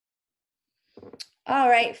All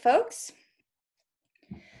right, folks.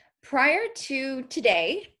 Prior to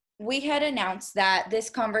today, we had announced that this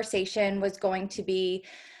conversation was going to be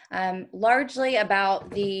largely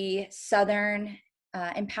about the Southern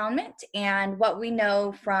impoundment and what we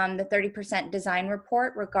know from the 30% design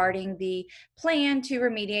report regarding the plan to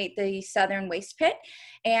remediate the Southern waste pit.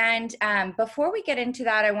 And before we get into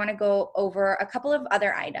that, I want to go over a couple of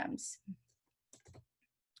other items.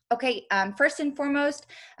 Okay, first and foremost,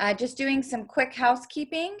 just doing some quick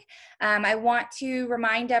housekeeping. I want to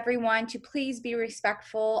remind everyone to please be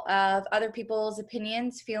respectful of other people's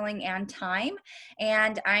opinions, feeling, and time.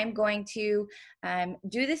 And I'm going to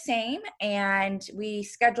do the same. And we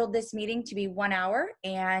scheduled this meeting to be 1 hour,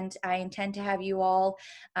 and I intend to have you all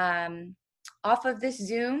off of this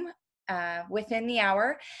Zoom within the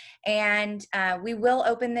hour. And we will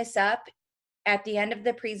open this up at the end of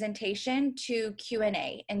the presentation to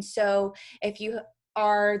Q&A. And so if you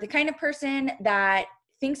are the kind of person that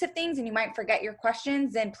thinks of things and you might forget your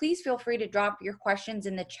questions, then please feel free to drop your questions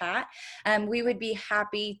in the chat. We would be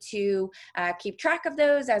happy to keep track of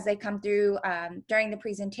those as they come through during the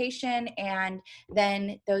presentation, and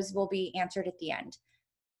then those will be answered at the end.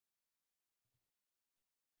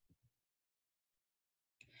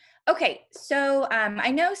 Okay, so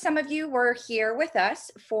I know some of you were here with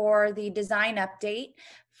us for the design update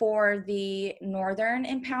for the northern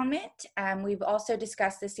impoundment. We've also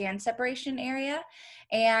discussed the sand separation area,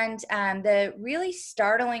 and the really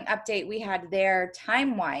startling update we had there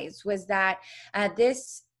time-wise was that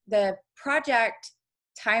the project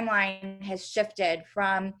timeline has shifted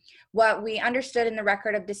from what we understood in the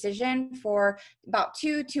record of decision for about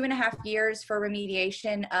 2.5 years for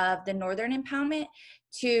remediation of the northern impoundment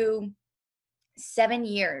to 7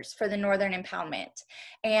 years for the northern impoundment.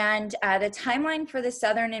 And the timeline for the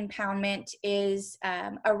southern impoundment is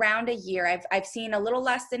around a year. I've seen a little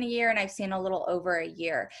less than a year, and I've seen a little over a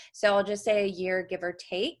year. So I'll just say a year, give or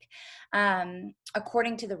take,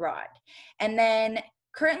 according to the ROD. And then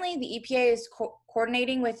currently the EPA is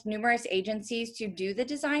coordinating with numerous agencies to do the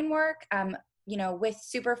design work. With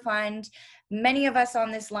Superfund, many of us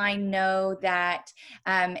on this line know that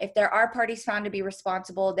if there are parties found to be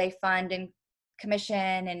responsible, they fund and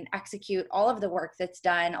commission and execute all of the work that's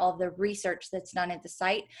done, all of the research that's done at the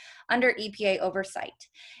site under EPA oversight.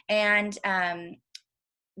 And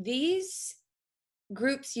these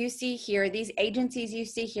groups you see here, these agencies you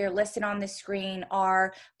see here listed on the screen,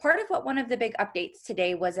 are part of what one of the big updates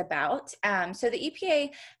today was about. So the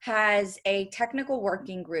EPA has a technical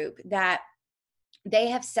working group that they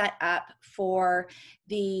have set up for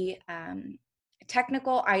the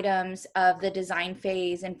technical items of the design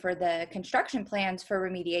phase and for the construction plans for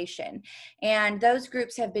remediation. And those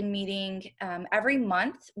groups have been meeting every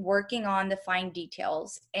month, working on the fine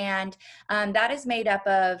details. And that is made up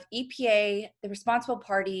of EPA, the responsible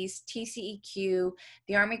parties, TCEQ,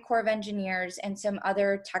 the Army Corps of Engineers, and some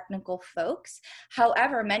other technical folks.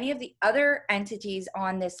 However, many of the other entities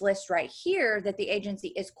on this list right here that the agency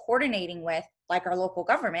is coordinating with, like our local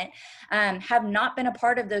government, have not been a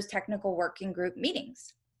part of those technical working group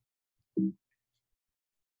meetings.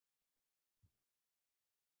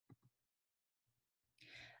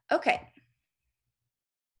 Okay.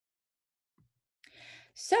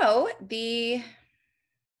 So the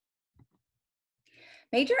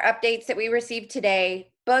major updates that we received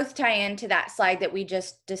today both tie into that slide that we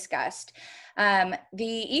just discussed. The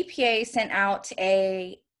EPA sent out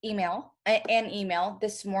an email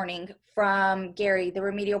this morning from Gary, the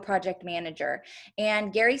remedial project manager.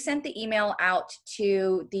 And Gary sent the email out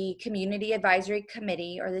to the Community Advisory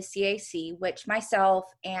Committee, or the CAC, which myself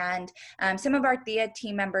and some of our THEA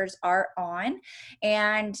team members are on.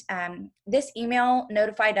 And this email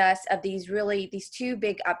notified us of these two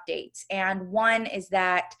big updates. And one is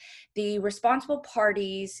that the responsible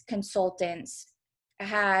parties consultants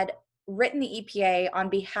had written the EPA on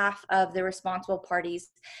behalf of the responsible parties,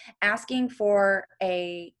 asking for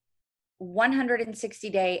a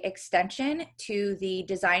 160-day extension to the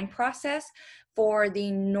design process for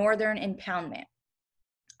the northern impoundment.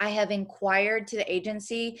 I have inquired to the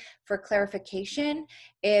agency for clarification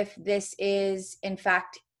if this is in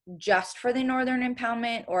fact just for the northern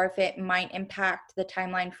impoundment or if it might impact the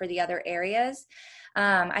timeline for the other areas.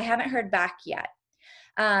 I haven't heard back yet.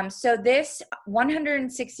 So this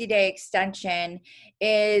 160-day extension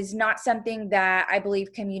is not something that I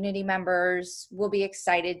believe community members will be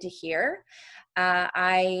excited to hear.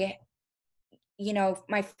 My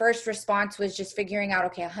first response was just figuring out,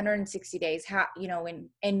 okay, 160 days, how,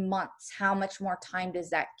 in months, how much more time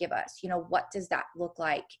does that give us? What does that look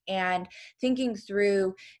like? And thinking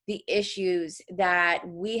through the issues that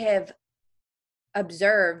we have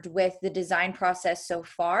observed with the design process so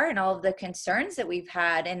far and all of the concerns that we've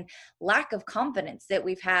had and lack of confidence that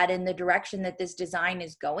we've had in the direction that this design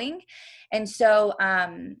is going. And so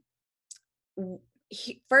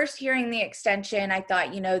first hearing the extension, I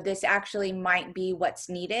thought, this actually might be what's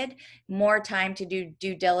needed, more time to do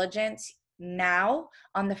due diligence now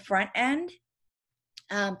on the front end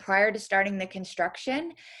prior to starting the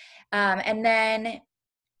construction. And then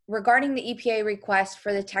regarding the EPA request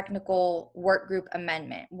for the technical work group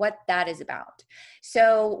amendment, what that is about.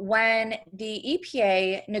 So when the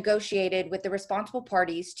EPA negotiated with the responsible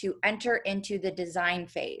parties to enter into the design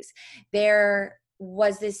phase, there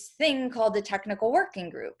was this thing called the technical working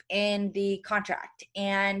group in the contract,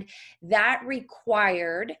 and that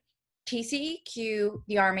required TCEQ,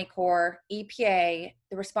 the Army Corps, EPA,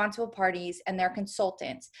 the responsible parties, and their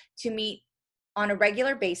consultants to meet on a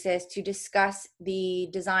regular basis to discuss the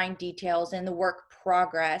design details and the work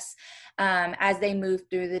progress as they move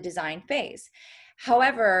through the design phase.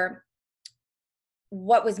 However,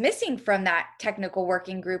 what was missing from that technical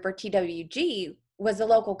working group, or TWG, was the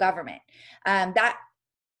local government. That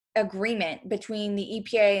agreement between the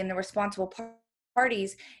EPA and the responsible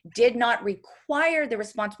parties did not require the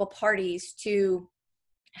responsible parties to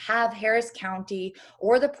have Harris County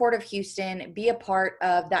or the Port of Houston be a part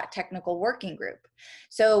of that technical working group.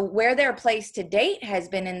 So where their place to date has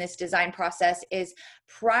been in this design process is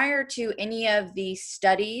prior to any of the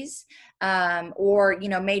studies or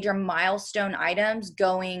major milestone items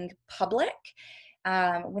going public.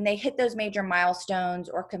 When they hit those major milestones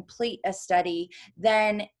or complete a study,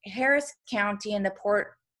 then Harris County and the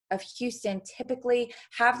Port of Houston typically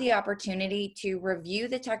have the opportunity to review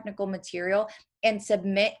the technical material and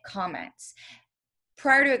submit comments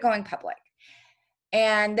prior to it going public.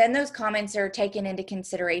 And then those comments are taken into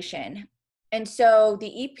consideration. And so the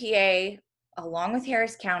EPA, along with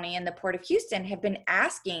Harris County and the Port of Houston, have been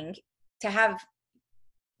asking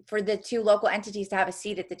for the two local entities to have a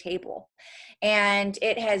seat at the table. And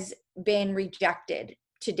it has been rejected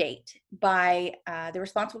to date by the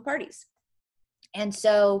responsible parties. And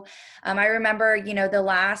so I remember, the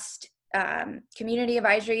last Community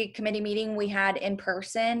Advisory Committee meeting we had in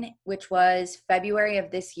person, which was February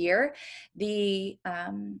of this year, the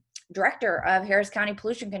director of Harris County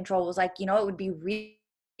Pollution Control was like, it would be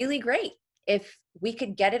really great if we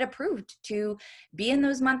could get it approved to be in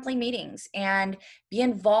those monthly meetings and be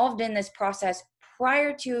involved in this process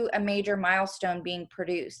prior to a major milestone being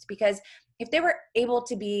produced. Because if they were able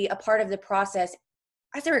to be a part of the process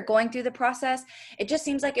as they were going through the process, it just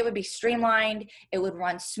seems like it would be streamlined, it would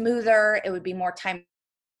run smoother, it would be more time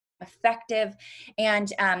effective.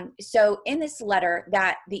 And so in this letter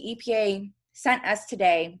that the EPA sent us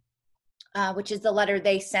today, which is the letter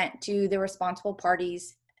they sent to the responsible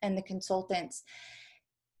parties and the consultants,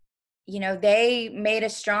 they made a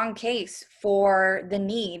strong case for the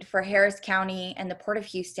need for Harris County and the Port of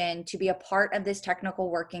Houston to be a part of this technical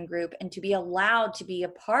working group and to be allowed to be a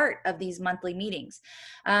part of these monthly meetings.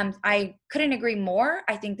 I couldn't agree more.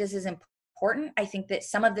 I think this is important. I think that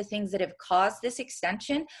some of the things that have caused this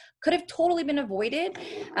extension could have totally been avoided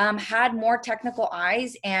had more technical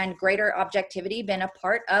eyes and greater objectivity been a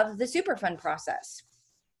part of the Superfund process.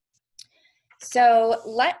 So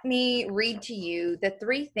let me read to you the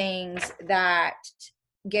three things that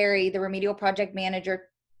Gary, the remedial project manager,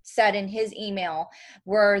 said in his email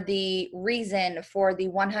were the reason for the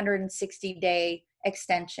 160-day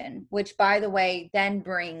extension, which, by the way, then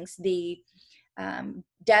brings the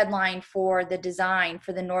deadline for the design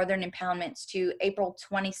for the northern impoundments to April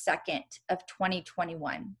 22nd of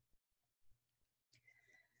 2021.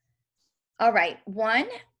 All right. 1,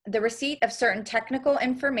 the receipt of certain technical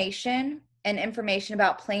information and information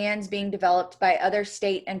about plans being developed by other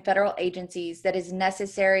state and federal agencies that is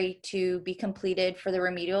necessary to be completed for the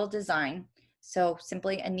remedial design. So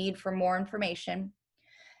simply a need for more information.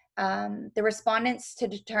 The respondents to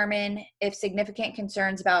determine if significant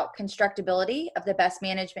concerns about constructability of the best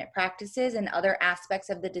management practices and other aspects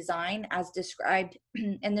of the design as described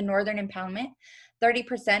in the northern impoundment,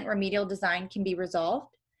 30% remedial design can be resolved.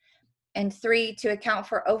 And 3, to account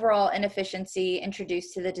for overall inefficiency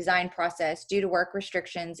introduced to the design process due to work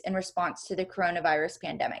restrictions in response to the coronavirus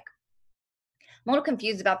pandemic. I'm a little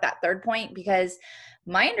confused about that third point because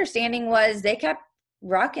my understanding was they kept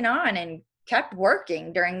rocking on and kept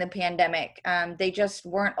working during the pandemic. They just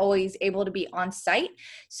weren't always able to be on site.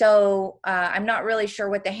 So I'm not really sure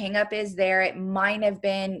what the hang up is there. It might have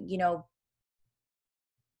been,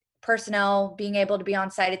 personnel being able to be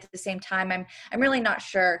on site at the same time. I'm really not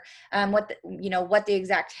sure what the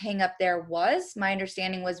exact hang up there was. My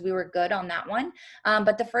understanding was we were good on that one,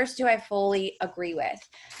 but the first two I fully agree with.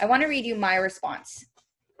 I want to read you my response.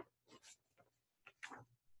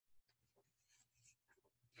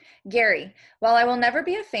 Gary, while I will never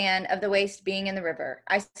be a fan of the waste being in the river,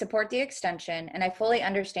 I support the extension and I fully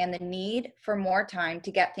understand the need for more time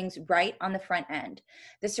to get things right on the front end.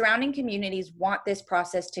 The surrounding communities want this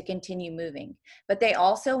process to continue moving, but they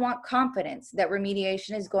also want confidence that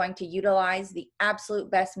remediation is going to utilize the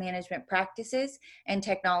absolute best management practices and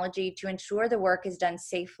technology to ensure the work is done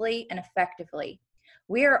safely and effectively.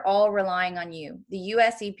 We are all relying on you, the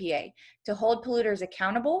US EPA, to hold polluters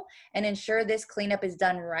accountable and ensure this cleanup is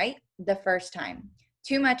done right the first time.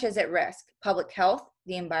 Too much is at risk: public health,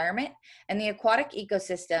 the environment, and the aquatic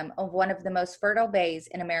ecosystem of one of the most fertile bays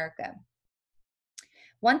in America.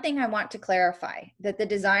 One thing I want to clarify, that the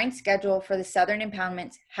design schedule for the southern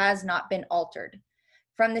impoundments has not been altered.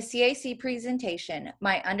 From the CAC presentation,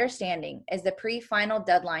 my understanding is the pre-final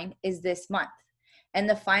deadline is this month, and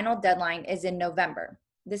the final deadline is in November.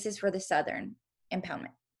 This is for the southern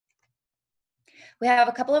impoundment. We have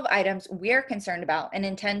a couple of items we're concerned about and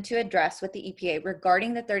intend to address with the EPA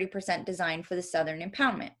regarding the 30% design for the southern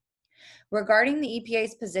impoundment. Regarding the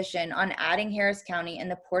EPA's position on adding Harris County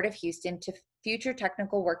and the Port of Houston to future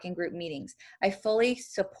technical working group meetings, I fully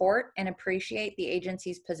support and appreciate the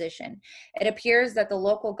agency's position. It appears that the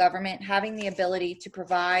local government having the ability to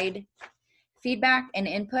provide feedback and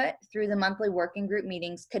input through the monthly working group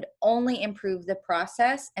meetings could only improve the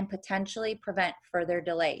process and potentially prevent further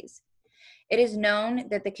delays. It is known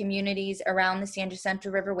that the communities around the San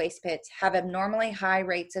Jacinto River waste pits have abnormally high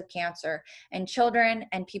rates of cancer in children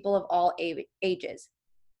and people of all ages.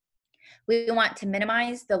 We want to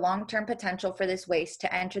minimize the long-term potential for this waste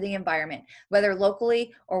to enter the environment, whether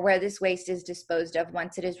locally or where this waste is disposed of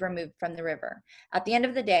once it is removed from the river. At the end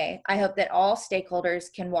of the day, I hope that all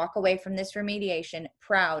stakeholders can walk away from this remediation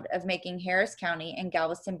proud of making Harris County and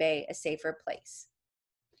Galveston Bay a safer place.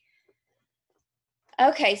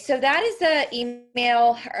 Okay, so that is the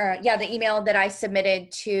email, the email that I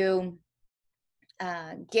submitted to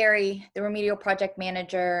Gary, the remedial project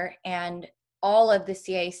manager, and all of the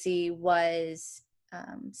CAC was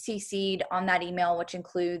CC'd on that email, which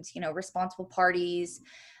includes, responsible parties,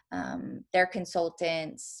 their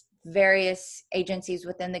consultants, various agencies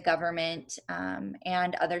within the government,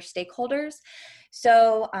 and other stakeholders.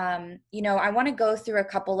 So, I want to go through a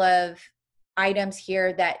couple of items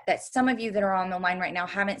here that some of you that are on the line right now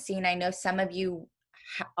haven't seen. I know some of you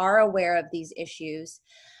are aware of these issues,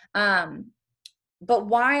 but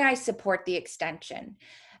why I support the extension.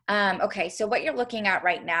 Okay, so what you're looking at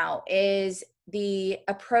right now is the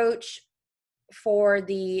approach for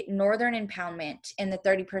the northern impoundment in the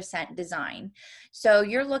 30% design. So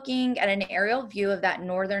you're looking at an aerial view of that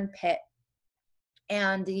northern pit,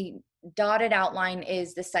 and the dotted outline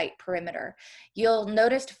is the site perimeter. You'll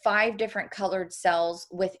notice 5 different colored cells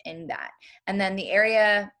within that. And then the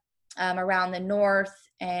area around the north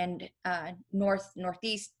and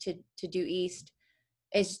northeast to due east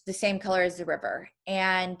is the same color as the river.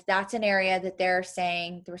 And that's an area that they're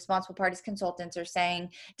saying, the responsible parties consultants are saying,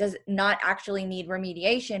 does not actually need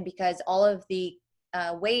remediation because all of the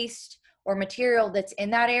waste or material that's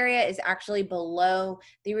in that area is actually below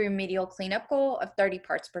the remedial cleanup goal of 30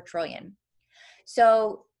 parts per trillion.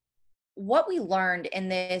 So what we learned in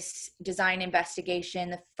this design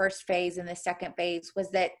investigation, the first phase and the second phase,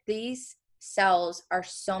 was that these cells are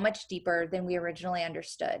so much deeper than we originally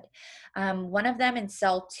understood. One of them in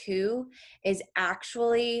cell 2 is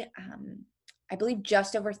actually, I believe,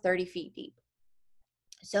 just over 30 feet deep.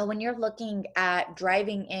 So when you're looking at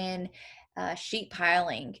driving in sheet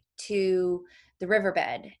piling to the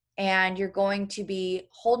riverbed, and you're going to be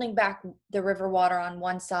holding back the river water on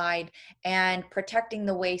one side and protecting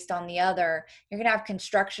the waste on the other, you're going to have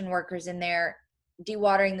construction workers in there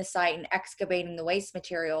dewatering the site and excavating the waste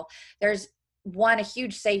material. There's a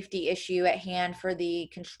huge safety issue at hand for the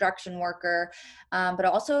construction worker, but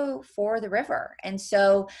also for the river. And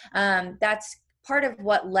so that's part of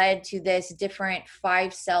what led to this different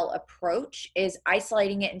 5-cell approach, is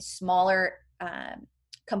isolating it in smaller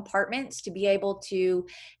compartments to be able to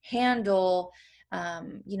handle,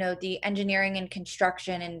 the engineering and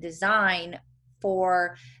construction and design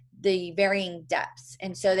for the varying depths.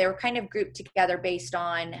 And so they were kind of grouped together based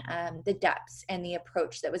on the depths and the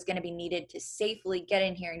approach that was going to be needed to safely get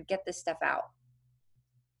in here and get this stuff out.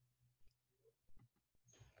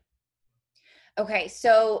 Okay,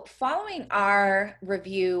 so following our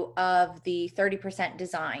review of the 30%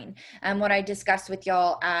 design, what I discussed with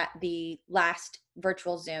y'all at the last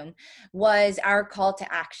virtual Zoom was our call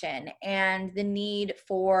to action and the need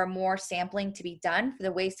for more sampling to be done, for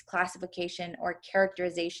the waste classification or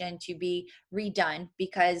characterization to be redone,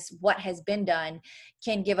 because what has been done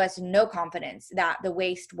can give us no confidence that the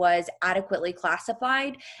waste was adequately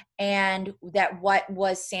classified and that what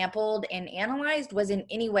was sampled and analyzed was in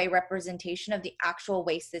any way representation of the actual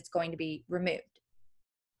waste that's going to be removed.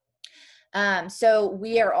 So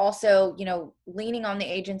we are also, leaning on the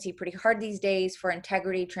agency pretty hard these days for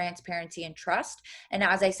integrity, transparency, and trust. And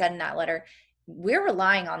as I said in that letter, we're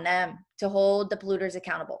relying on them to hold the polluters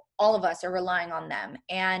accountable. All of us are relying on them.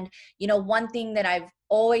 And, one thing that I've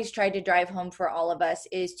always tried to drive home for all of us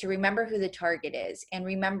is to remember who the target is, and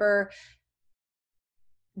remember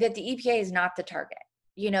that the EPA is not the target.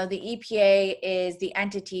 The EPA is the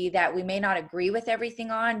entity that we may not agree with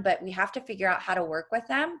everything on, but we have to figure out how to work with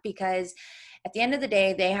them, because at the end of the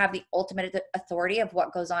day, they have the ultimate authority of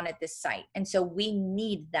what goes on at this site. And so we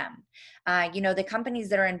need them. The companies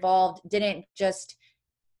that are involved didn't just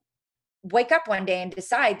wake up one day and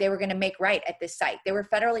decide they were going to make right at this site. They were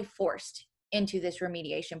federally forced into this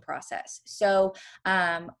remediation process. So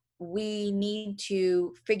we need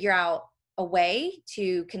to figure out a way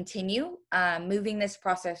to continue moving this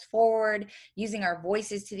process forward, using our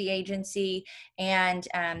voices to the agency, and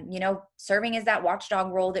serving as that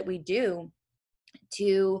watchdog role that we do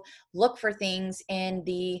to look for things in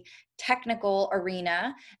the technical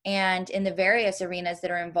arena and in the various arenas that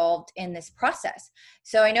are involved in this process.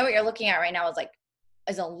 So I know what you're looking at right now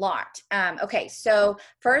is a lot. Okay, so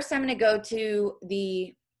first I'm going to go to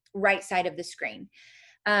the right side of the screen.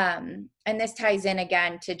 And this ties in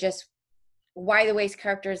again to just why the waste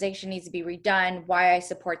characterization needs to be redone, why I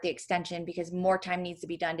support the extension, because more time needs to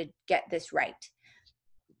be done to get this right.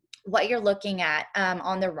 What you're looking at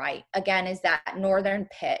on the right, again, is that northern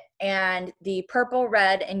pit, and the purple,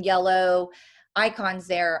 red, and yellow icons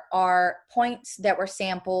there are points that were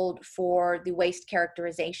sampled for the waste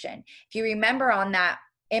characterization. If you remember on that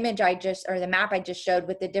image the map I just showed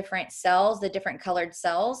with the different cells, the different colored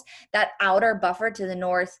cells, that outer buffer to the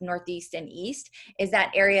north, northeast, and east is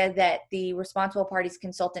that area that the responsible parties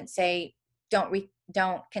consultants say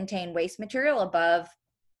don't contain waste material above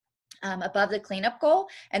the cleanup goal,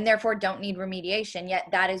 and therefore don't need remediation, yet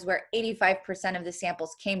that is where 85% of the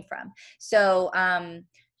samples came from. So,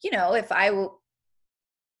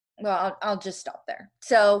 I'll just stop there.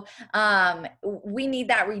 So we need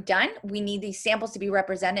that redone. We need these samples to be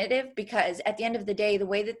representative, because at the end of the day, the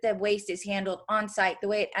way that the waste is handled on site, the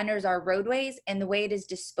way it enters our roadways, and the way it is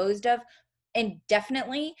disposed of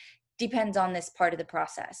indefinitely depends on this part of the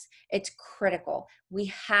process. It's critical. We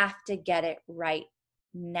have to get it right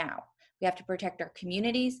now. We have to protect our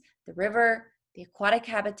communities, the river, the aquatic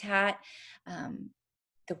habitat,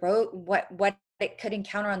 the road, what it could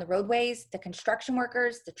encounter on the roadways, the construction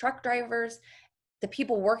workers, the truck drivers, the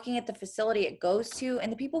people working at the facility it goes to,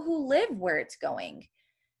 and the people who live where it's going.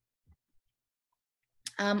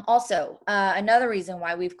 Also, another reason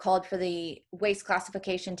why we've called for the waste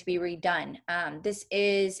classification to be redone. This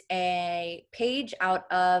is a page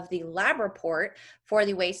out of the lab report for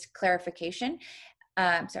the waste classification.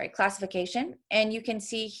 And you can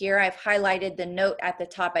see here, I've highlighted the note at the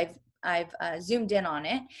top. I've zoomed in on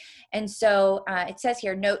it. And so it says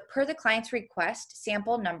here, note, per the client's request,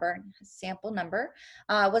 sample number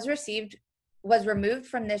was removed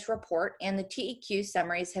from this report, and the TEQ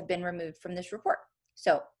summaries have been removed from this report.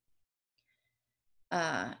 So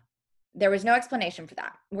there was no explanation for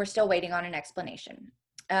that. We're still waiting on an explanation.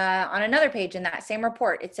 On another page in that same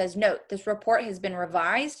report, it says, note, this report has been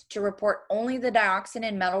revised to report only the dioxin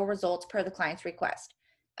and metal results per the client's request.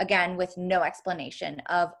 Again, with no explanation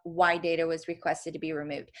of why data was requested to be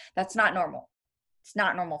removed. That's not normal. It's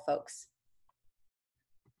not normal, folks.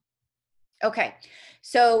 Okay,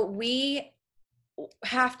 so we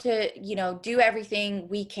have to, do everything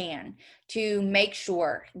we can to make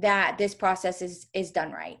sure that this process is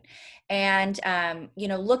done right. And,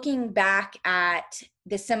 looking back at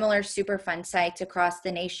the similar Superfund sites across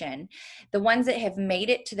the nation, the ones that have made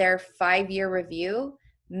it to their 5-year review,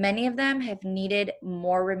 many of them have needed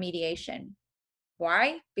more remediation.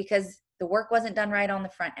 Why? Because the work wasn't done right on the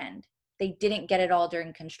front end. They didn't get it all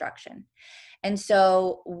during construction. And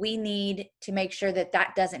so we need to make sure that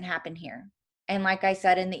that doesn't happen here. And like I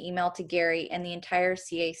said in the email to Gary and the entire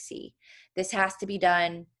CAC, this has to be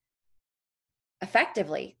done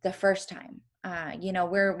effectively the first time.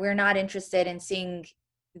 We're not interested in seeing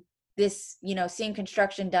this, seeing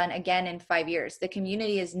construction done again in 5 years. The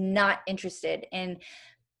community is not interested in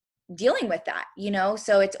dealing with that,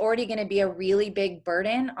 so it's already going to be a really big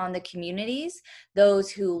burden on the communities, those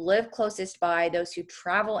who live closest by, those who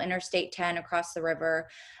travel Interstate 10 across the river,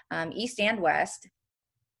 east and west.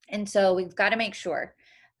 And so we've got to make sure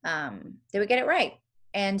that we get it right.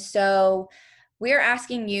 And so we're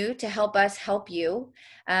asking you to help us help you.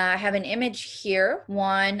 I have an image here,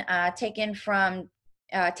 one taken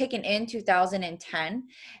in 2010,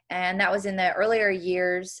 and that was in the earlier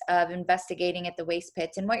years of investigating at the waste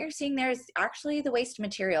pits. And what you're seeing there is actually the waste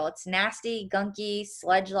material. It's nasty, gunky,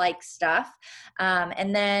 sludge-like stuff.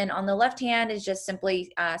 And then on the left hand is just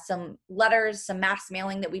simply some letters, some mass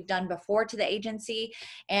mailing that we've done before to the agency,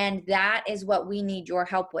 and that is what we need your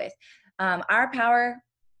help with. Our power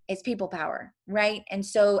is people power, right? And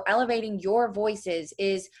so elevating your voices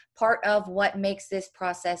is part of what makes this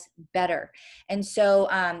process better. And so,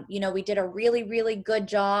 we did a really, really good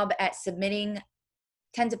job at submitting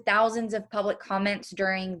tens of thousands of public comments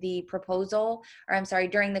during the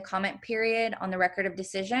during the comment period on the record of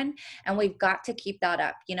decision. And we've got to keep that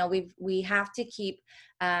up. We have to keep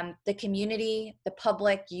the community, the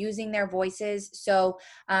public using their voices. So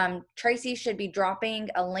Tracy should be dropping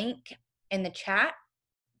a link in the chat.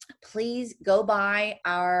 Please go by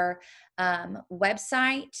our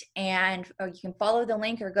website, or you can follow the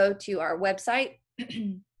link or go to our website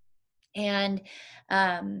and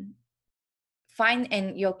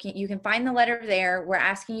you can find the letter there. We're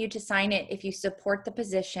asking you to sign it if you support the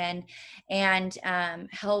position, and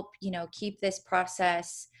help keep this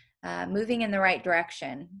process moving in the right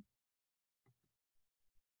direction.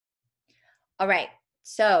 All right,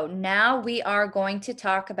 so now we are going to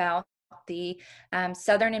talk about the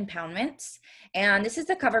Southern impoundments, and this is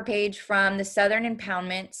the cover page from the Southern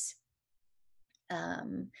impoundments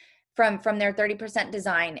from their 30%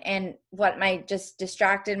 design. And what just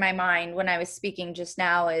distracted my mind when I was speaking just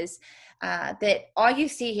now is that all you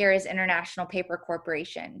see here is International Paper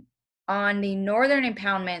Corporation. On the Northern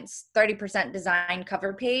impoundments 30% design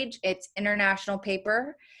cover page, it's International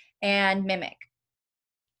Paper and Mimic.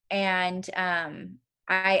 And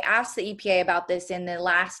I asked the EPA about this in the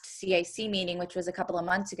last CAC meeting, which was a couple of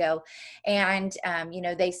months ago. And,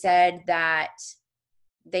 they said that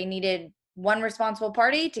they needed one responsible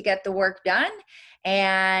party to get the work done,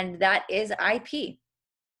 and that is IP.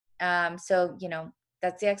 So,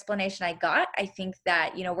 that's the explanation I got. I think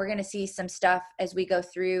that, we're going to see some stuff as we go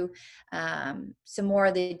through some more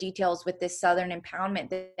of the details with this Southern impoundment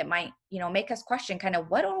that might, make us question kind of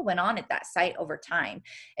what all went on at that site over time.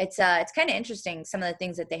 It's kind of interesting, some of the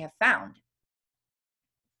things that they have found.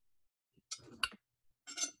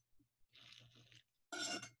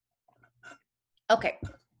 Okay.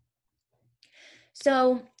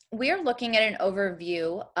 So we're looking at an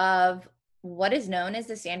overview of what is known as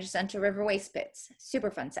the San Jacinto River Waste Pits. Super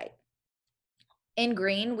fun site. In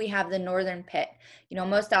green, we have the Northern Pit.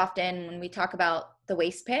 Most often when we talk about the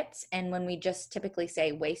waste pits, and when we just typically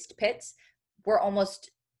say waste pits, we're almost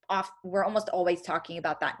always talking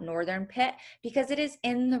about that Northern Pit because it is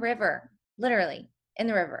in the river, literally in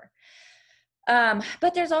the river.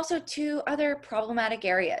 But there's also two other problematic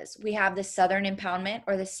areas. We have the Southern impoundment,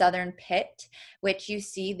 or the Southern Pit, which you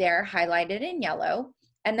see there highlighted in yellow.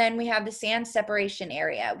 And then we have the sand separation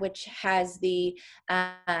area, which has the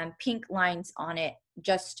pink lines on it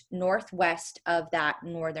just northwest of that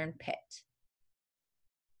Northern Pit.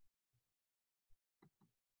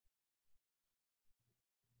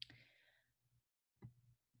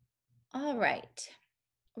 All right.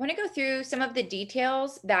 I want to go through some of the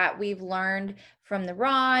details that we've learned from the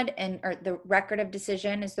ROD, or the record of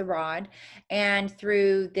decision is the ROD, and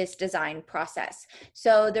through this design process.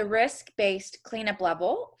 So the risk-based cleanup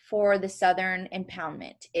level for the Southern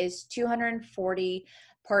impoundment is 240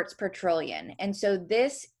 parts per trillion. And so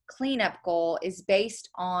this cleanup goal is based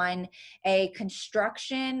on a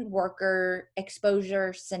construction worker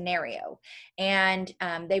exposure scenario. And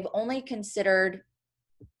they've only considered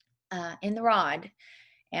in the ROD,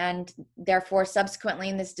 and therefore subsequently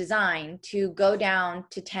in this design, to go down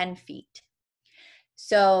to 10 feet.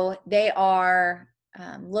 So they are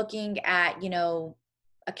looking at,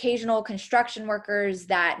 occasional construction workers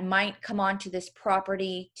that might come onto this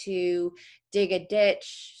property to dig a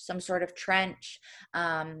ditch, some sort of trench.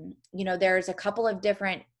 There's a couple of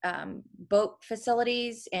different boat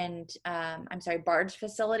facilities and barge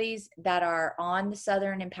facilities that are on the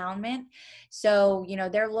Southern impoundment. So,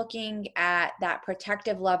 they're looking at that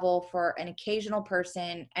protective level for an occasional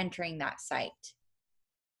person entering that site.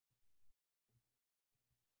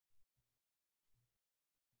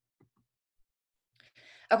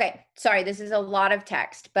 Okay, sorry, this is a lot of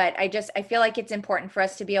text, but I feel like it's important for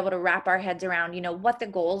us to be able to wrap our heads around, what the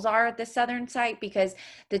goals are at the southern site, because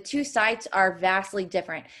the two sites are vastly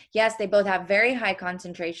different. Yes, they both have very high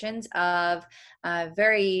concentrations of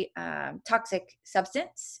very toxic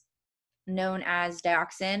substance known as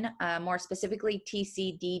dioxin, more specifically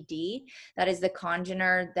TCDD. That is the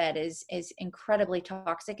congener that is incredibly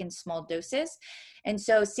toxic in small doses. And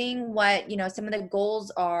so seeing what, some of the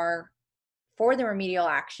goals are for the remedial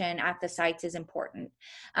action at the sites is important.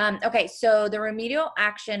 Okay, so the remedial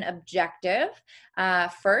action objective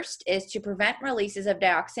first is to prevent releases of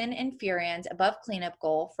dioxin and furans above cleanup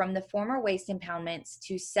goal from the former waste impoundments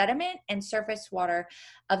to sediment and surface water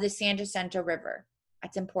of the San Jacinto River.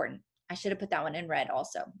 That's important. I should have put that one in red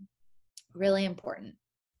also. Really important.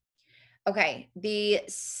 Okay, the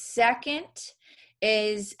second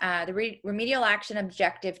is the remedial action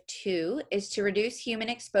objective 2 is to reduce human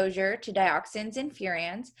exposure to dioxins and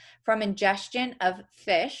furans from ingestion of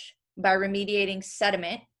fish by remediating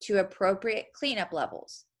sediment to appropriate cleanup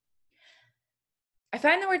levels. I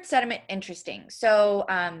find the word sediment interesting. So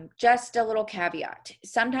just a little caveat.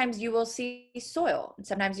 Sometimes you will see soil and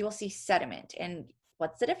sometimes you will see sediment. And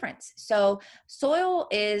what's the difference? So soil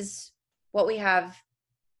is what we have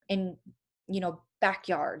in,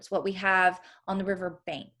 backyards, what we have on the river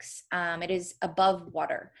banks. It is above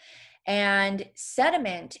water. And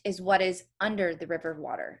sediment is what is under the river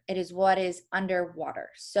water. It is what is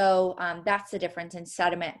underwater. So that's the difference in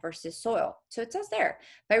sediment versus soil. So it says there,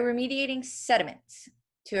 by remediating sediments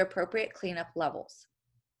to appropriate cleanup levels.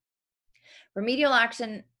 Remedial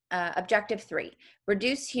action objective 3,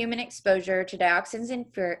 reduce human exposure to dioxins and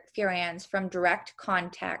furans from direct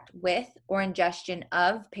contact with or ingestion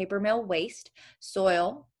of paper mill waste,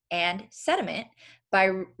 soil, and sediment by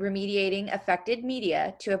remediating affected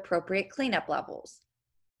media to appropriate cleanup levels.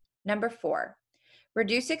 Number 4,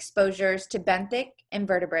 reduce exposures to benthic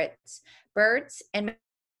invertebrates, birds, and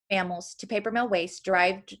mammals to paper mill waste,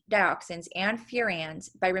 derived dioxins, and furans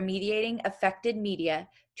by remediating affected media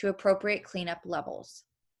to appropriate cleanup levels.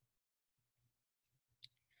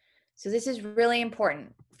 So this is really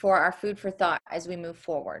important for our food for thought as we move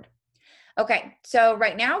forward. Okay, so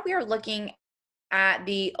right now we are looking at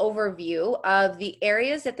the overview of the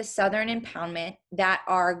areas at the southern impoundment that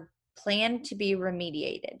are planned to be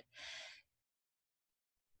remediated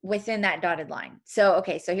within that dotted line. So,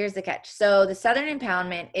 okay, so here's the catch. So the southern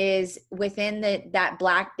impoundment is within that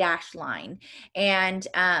black dash line, and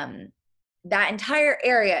that entire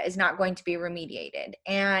area is not going to be remediated.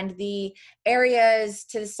 And the areas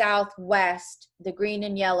to the southwest, the green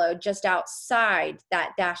and yellow, just outside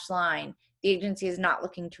that dash line, the agency is not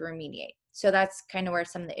looking to remediate. So that's kind of where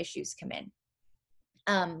some of the issues come in.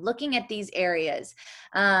 Looking at these areas,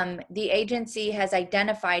 the agency has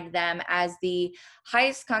identified them as the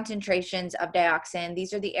highest concentrations of dioxin.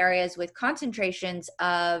 These are the areas with concentrations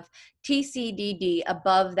of TCDD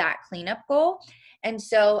above that cleanup goal. And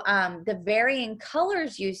so the varying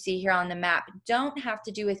colors you see here on the map don't have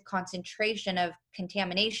to do with concentration of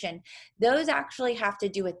contamination. Those actually have to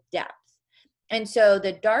do with depth. And so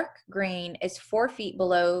the dark green is 4 feet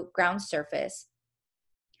below ground surface.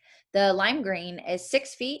 The lime green is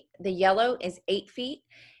 6 feet, the yellow is 8 feet,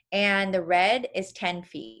 and the red is 10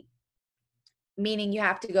 feet, meaning you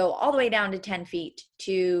have to go all the way down to 10 feet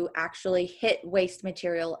to actually hit waste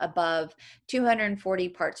material above 240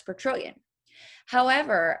 parts per trillion.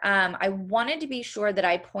 However, I wanted to be sure that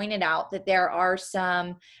I pointed out that there are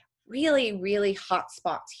some really, really hot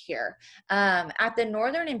spots here. At the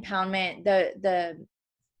northern impoundment, the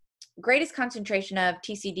greatest concentration of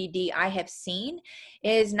TCDD I have seen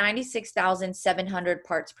is 96,700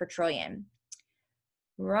 parts per trillion.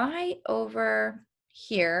 Right over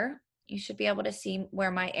here, you should be able to see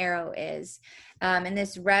where my arrow is. In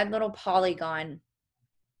this red little polygon,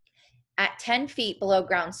 at 10 feet below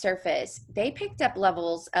ground surface, they picked up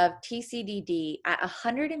levels of TCDD at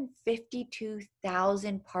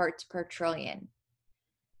 152,000 parts per trillion.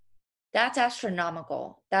 That's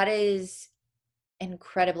astronomical. That is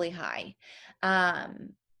incredibly high.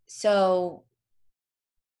 So,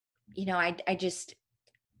 I just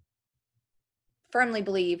firmly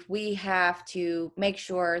believe we have to make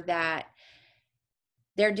sure that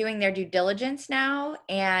they're doing their due diligence now,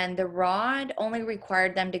 and the rod only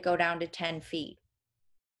required them to go down to 10 feet.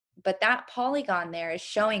 But that polygon there is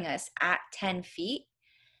showing us at 10 feet,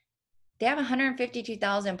 they have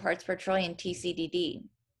 152,000 parts per trillion TCDD.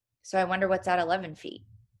 So I wonder what's at 11 feet.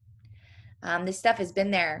 This stuff has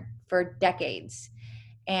been there for decades.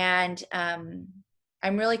 And I'm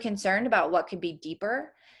really concerned about what could be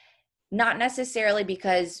deeper, not necessarily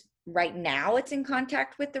because right now it's in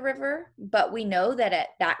contact with the river, but we know that at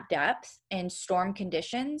that depth and storm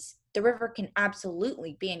conditions, the river can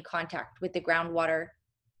absolutely be in contact with the groundwater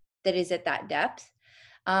that is at that depth.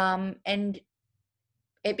 And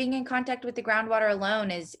it being in contact with the groundwater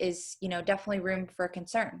alone is definitely room for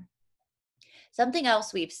concern. Something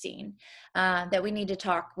else we've seen that we need to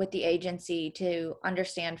talk with the agency to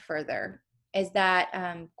understand further is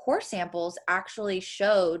that core samples actually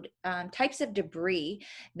showed types of debris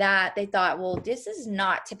that they thought, well, this is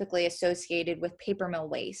not typically associated with paper mill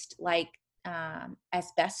waste, like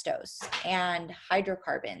asbestos and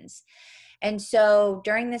hydrocarbons. And so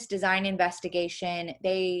during this design investigation,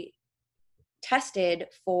 they tested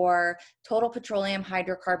for total petroleum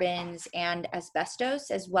hydrocarbons and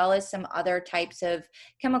asbestos, as well as some other types of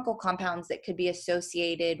chemical compounds that could be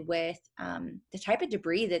associated with the type of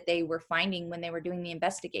debris that they were finding when they were doing the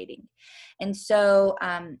investigating. And so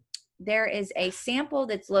there is a sample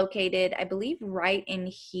that's located, I believe, right in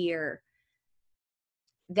here,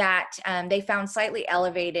 that they found slightly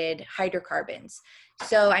elevated hydrocarbons.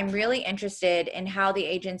 So I'm really interested in how the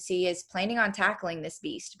agency is planning on tackling this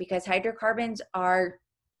beast, because hydrocarbons are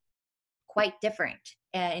quite different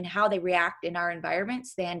in how they react in our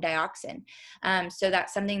environments than dioxin. So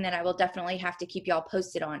that's something that I will definitely have to keep y'all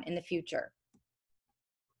posted on in the future.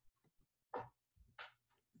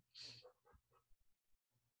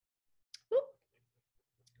 Oop.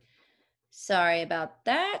 Sorry about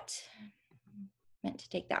that. Meant to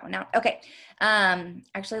take that one out. Okay.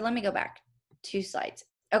 Actually, let me go back 2 slides.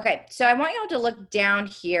 Okay. So I want y'all to look down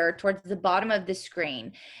here towards the bottom of the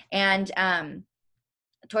screen, and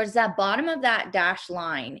towards that bottom of that dashed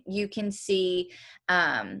line, you can see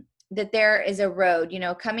that there is a road,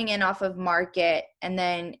 coming in off of Market, and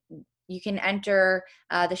then you can enter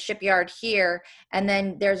the shipyard here, and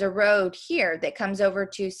then there's a road here that comes over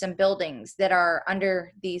to some buildings that are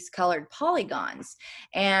under these colored polygons.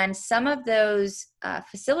 And some of those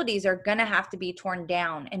facilities are going to have to be torn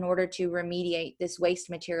down in order to remediate this waste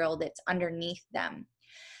material that's underneath them.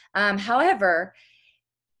 However,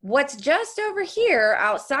 what's just over here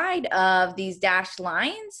outside of these dashed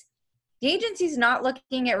lines, the agency's not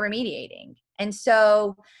looking at remediating. And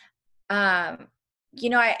so,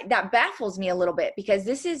 that baffles me a little bit, because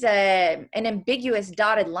this is an ambiguous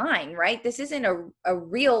dotted line, right? This isn't a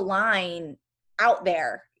real line out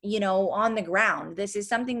there, on the ground. This is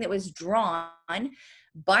something that was drawn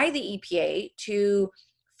by the EPA to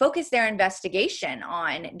focus their investigation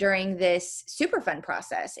on during this Superfund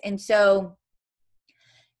process. And so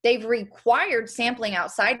they've required sampling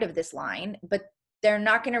outside of this line, but they're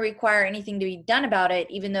not going to require anything to be done about it,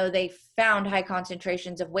 even though they found high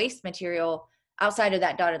concentrations of waste material outside of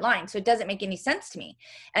that dotted line. So it doesn't make any sense to me.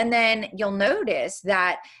 And then you'll notice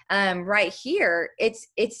that right here, it's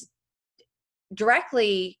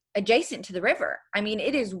directly adjacent to the river. I mean,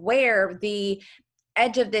 it is where the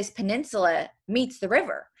edge of this peninsula meets the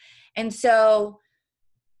river. And so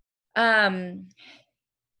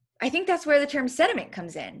I think that's where the term sediment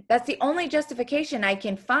comes in. That's the only justification I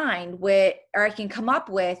can find I can come up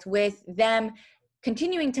with them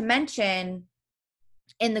continuing to mention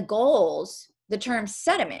in the goals the term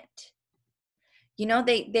sediment.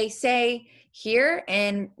 They say here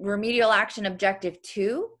in remedial action objective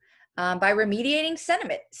 2, by remediating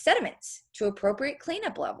sediments to appropriate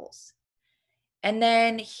cleanup levels. And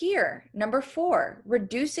then here, number 4,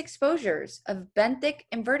 reduce exposures of benthic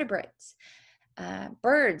invertebrates,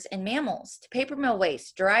 birds and mammals to paper mill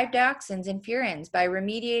waste, derived dioxins and furans by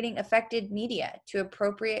remediating affected media to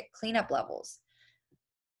appropriate cleanup levels.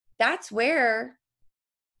 That's where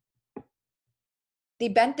the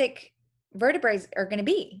benthic vertebrates are going to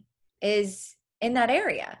be, is in that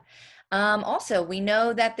area. Also, we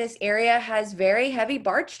know that this area has very heavy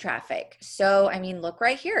barge traffic. So, I mean, look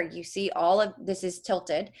right here. You see this is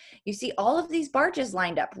tilted. You see all of these barges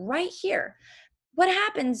lined up right here. What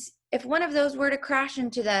happens if one of those were to crash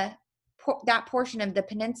into that portion of the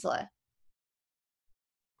peninsula?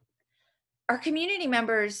 Our community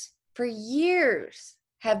members for years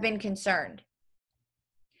have been concerned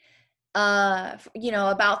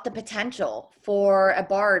about the potential for a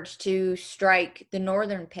barge to strike the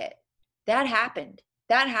northern pit. That happened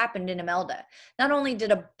in Imelda. Not only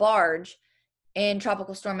did a barge in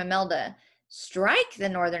Tropical Storm Imelda strike the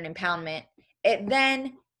northern impoundment, it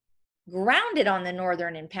then grounded on the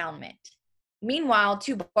northern impoundment. Meanwhile,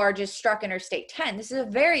 2 barges struck Interstate 10. This is a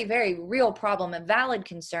very, very real problem, a valid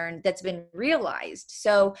concern that's been realized.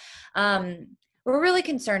 So we're really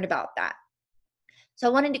concerned about that. So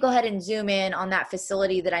I wanted to go ahead and zoom in on that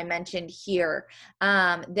facility that I mentioned here,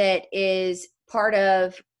 that is part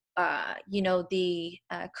of the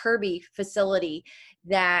Kirby facility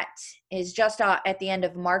that is just at the end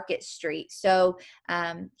of Market Street. So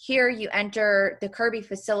here you enter the Kirby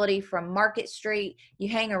facility from Market Street, you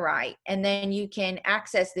hang a right, and then you can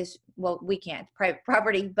access this. Well, we can't, private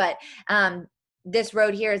property, but this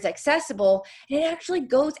road here is accessible, and it actually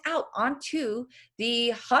goes out onto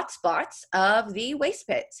the hotspots of the waste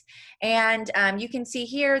pits. And you can see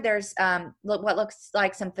here, there's what looks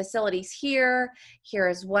like some facilities here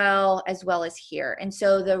as well as here. And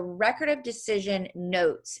so the record of decision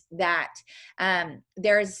notes that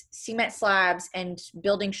there's cement slabs and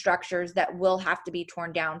building structures that will have to be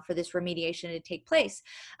torn down for this remediation to take place.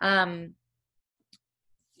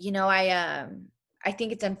 I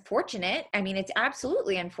think it's unfortunate. I mean, it's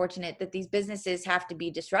absolutely unfortunate that these businesses have to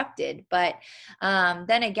be disrupted. But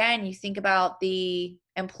then again, you think about the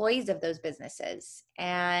employees of those businesses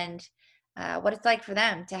and what it's like for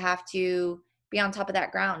them to have to be on top of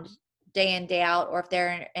that ground day in, day out, or if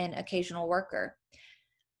they're an occasional worker.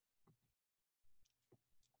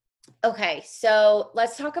 Okay, so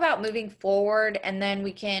let's talk about moving forward, and then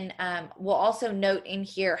we can, we'll also note in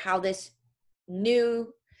here how this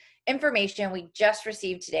new information we just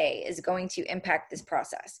received today is going to impact this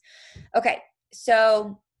process. Okay,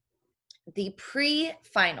 so the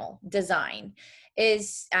pre-final design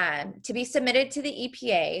is to be submitted to the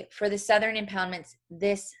EPA for the Southern impoundments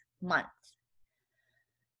this month.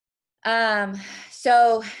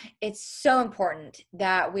 So it's so important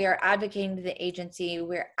that we are advocating to the agency,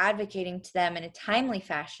 we're advocating to them in a timely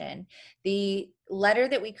fashion. The letter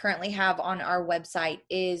that we currently have on our website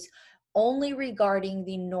is only regarding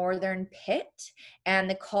the northern pit and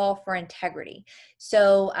the call for integrity.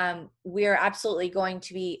 So we're absolutely going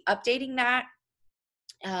to be updating that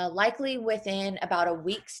likely within about a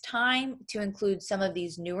week's time to include some of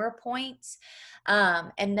these newer points.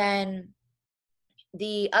 And then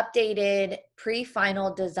the updated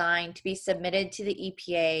pre-final design to be submitted to the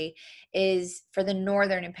EPA is for the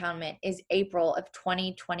northern impoundment is April of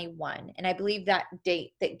 2021. And I believe that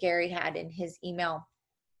date that Gary had in his email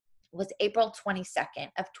was April 22nd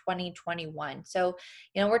of 2021. So,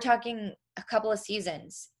 we're talking a couple of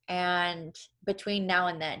seasons and between now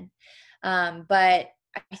and then. But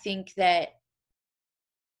I think that,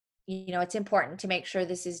 it's important to make sure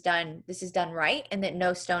this is done right, and that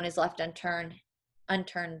no stone is left unturned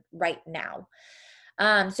right now.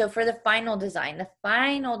 So for the final design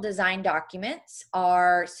documents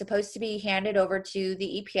are supposed to be handed over to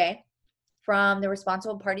the EPA from the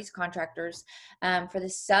responsible parties contractors for the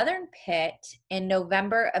southern pit in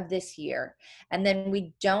November of this year. And then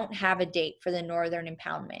we don't have a date for the northern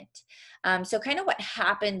impoundment. So kind of what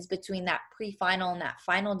happens between that pre-final and that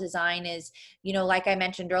final design is, like I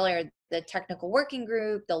mentioned earlier, the technical working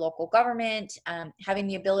group, the local government, having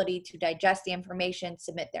the ability to digest the information,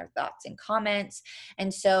 submit their thoughts and comments.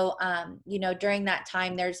 And so, during that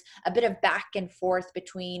time, there's a bit of back and forth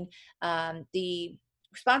between the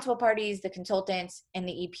responsible parties, the consultants, and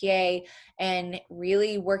the EPA, and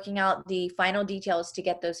really working out the final details to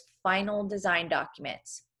get those final design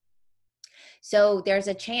documents. So there's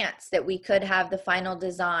a chance that we could have the final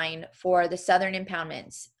design for the southern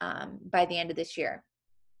impoundments by the end of this year.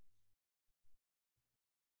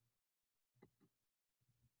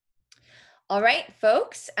 All right,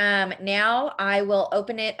 folks, now I will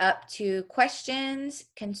open it up to questions,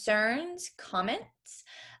 concerns, comments.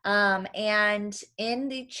 And in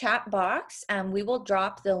the chat box, we will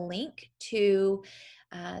drop the link to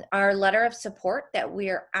our letter of support that we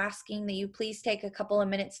are asking that you please take a couple of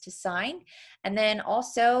minutes to sign. And then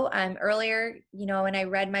also earlier, when I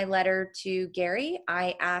read my letter to Gary,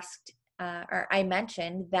 I asked or I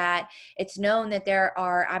mentioned that it's known that there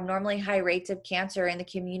are abnormally high rates of cancer in the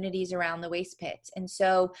communities around the waste pits. And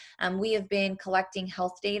so we have been collecting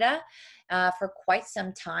health data for quite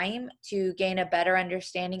some time to gain a better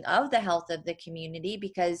understanding of the health of the community,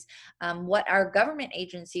 because what our government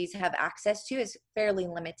agencies have access to is fairly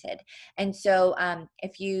limited. And so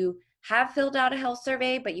if you have filled out a health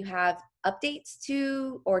survey, but you have updates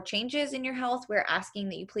to or changes in your health, we're asking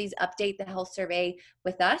that you please update the health survey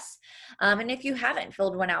with us. And if you haven't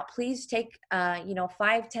filled one out, please take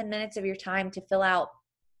 5-10 minutes of your time to fill out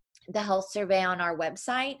the health survey on our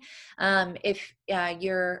website. If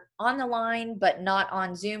you're on the line but not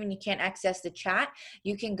on Zoom and you can't access the chat,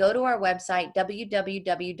 you can go to our website,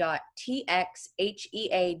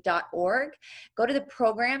 www.txhea.org, go to the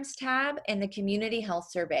programs tab in the community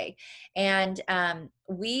health survey. And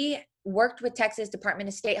we worked with Texas Department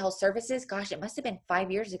of State Health Services. Gosh, it must have been 5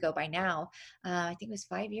 years ago by now. I think it was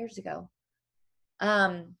 5 years ago.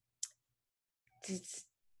 It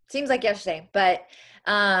seems like yesterday, but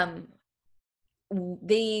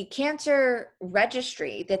the cancer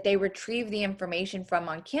registry that they retrieve the information from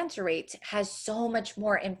on cancer rates has so much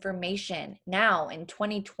more information now in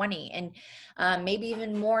 2020, and maybe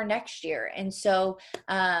even more next year. And so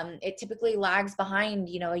it typically lags behind,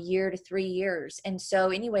 a year to 3 years. And so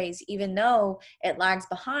anyways, even though it lags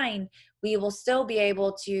behind, we will still be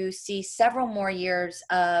able to see several more years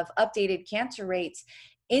of updated cancer rates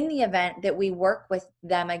in the event that we work with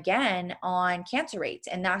them again on cancer rates.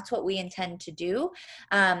 And that's what we intend to do.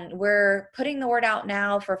 We're putting the word out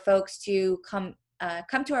now for folks to come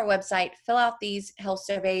to our website, fill out these health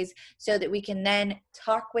surveys so that we can then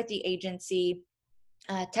talk with the agency,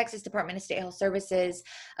 Texas Department of State Health Services,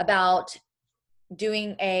 about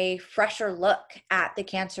doing a fresher look at the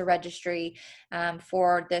cancer registry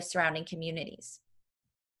for the surrounding communities.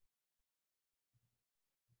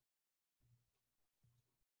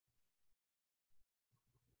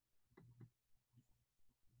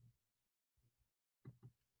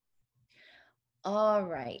 All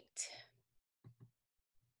right.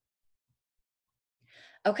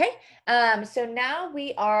 Okay, so now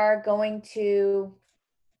we are going to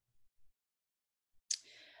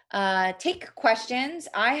take questions.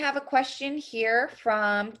 I have a question here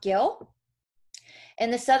from Gil. In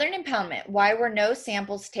the southern impoundment, why were no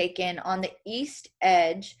samples taken on the east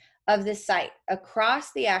edge of the site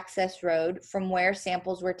across the access road from where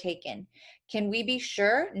samples were taken? Can we be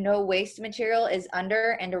sure no waste material is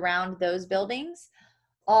under and around those buildings?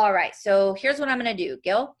 All right, so here's what I'm going to do,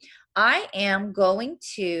 Gil. I am going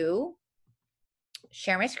to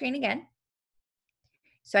share my screen again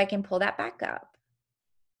so I can pull that back up.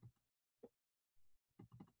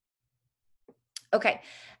 Okay.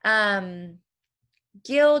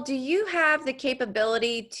 Gil, do you have the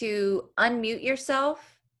capability to unmute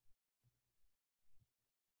yourself?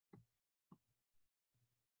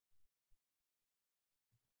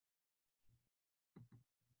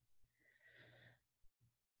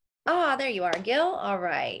 Ah, there you are, Gil. All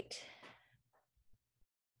right.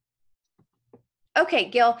 Okay,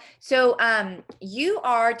 Gil. So you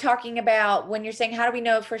are talking about when you're saying, how do we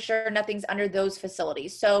know for sure nothing's under those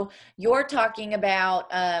facilities? So you're talking about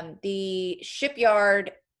the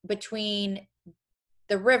shipyard between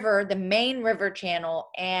the river, the main river channel,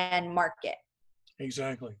 and Market.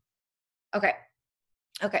 Exactly. Okay.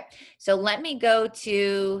 Okay. So let me go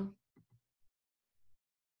to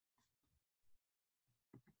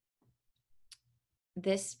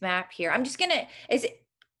this map here. I'm just gonna, is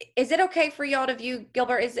it okay for y'all to view,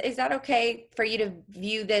 Gilbert? Is that okay for you to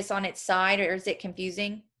view this on its side, or is it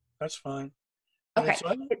confusing? That's fine. And Okay.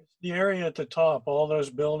 it's the area at the top, all those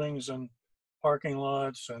buildings and parking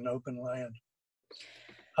lots and open land.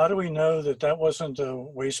 How do we know that that wasn't a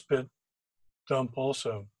waste pit dump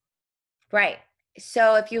also? Right.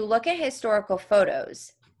 So if you look at historical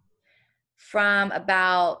photos from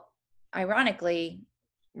about, ironically,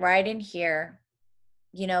 right in here,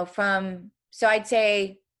 so I'd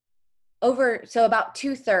say so about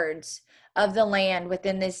 2/3 of the land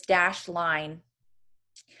within this dashed line,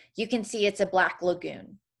 you can see it's a black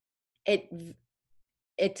lagoon.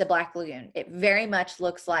 It's a black lagoon. It very much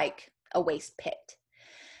looks like a waste pit.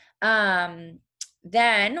 Then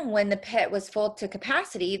when the pit was full to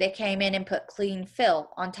capacity, they came in and put clean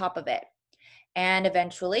fill on top of it. And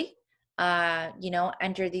eventually,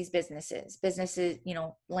 enter these businesses.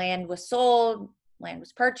 Land was sold, land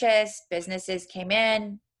was purchased, businesses came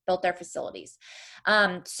in, built their facilities.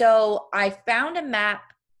 So I found a map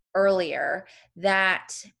earlier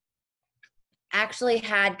that actually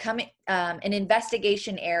had an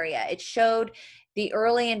investigation area. It showed the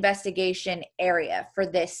early investigation area for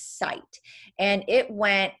this site, and it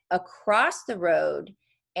went across the road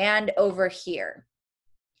and over here.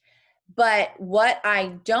 But what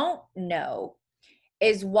I don't know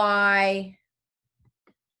is why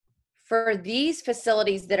for these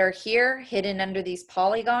facilities that are here hidden under these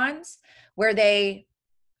polygons, where they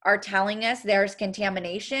are telling us there's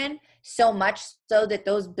contamination, so much so that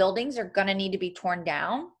those buildings are going to need to be torn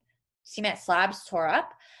down, cement slabs tore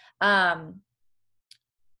up.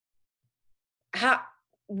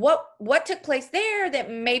 What took place there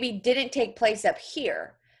that maybe didn't take place up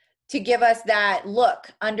here to give us that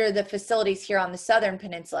look under the facilities here on the Southern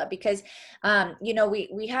Peninsula? Because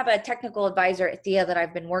we have a technical advisor at Thea that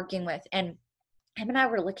I've been working with, and him and I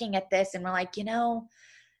were looking at this and we're like,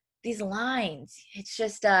 these lines, it's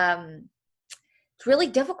just it's really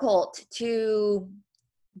difficult to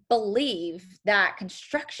believe that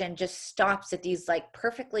construction just stops at these like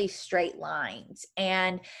perfectly straight lines,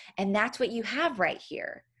 and that's what you have right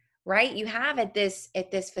here, right? You have at this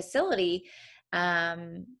facility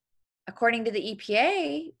a according to the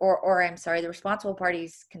EPA, or I'm sorry, the responsible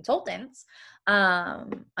parties consultants,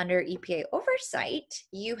 under EPA oversight,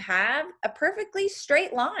 you have a perfectly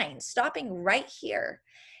straight line stopping right here.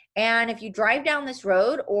 And if you drive down this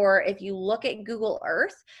road, or if you look at Google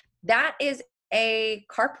Earth, that is a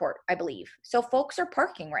carport, I believe. So folks are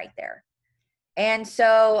parking right there. And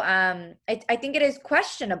so I think it is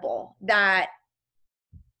questionable that,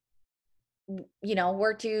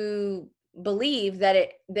 we're to believe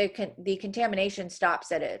that the contamination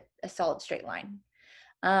stops at a solid straight line.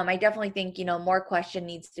 I definitely think, more question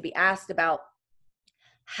needs to be asked about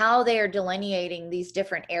how they are delineating these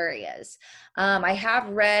different areas. I have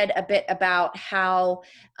read a bit about how,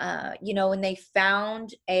 when they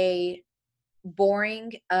found a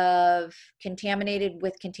boring of contaminated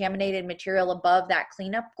material above that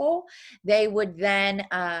cleanup goal, they would then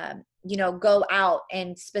go out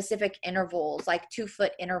in specific intervals, like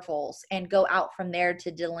 2-foot intervals, and go out from there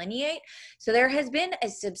to delineate. So there has been a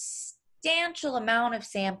substantial amount of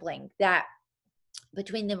sampling that,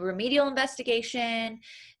 between the remedial investigation,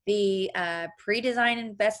 the pre-design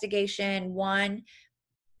investigation 1,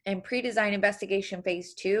 and pre-design investigation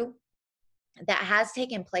phase 2, that has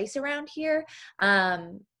taken place around here.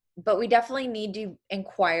 But we definitely need to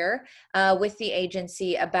inquire with the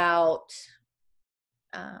agency about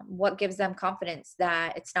what gives them confidence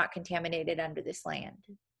that it's not contaminated under this land.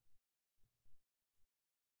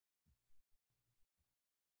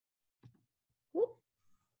 Whoop.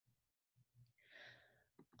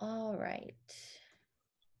 All right.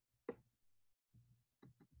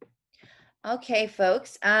 Okay,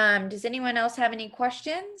 folks. Does anyone else have any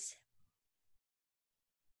questions?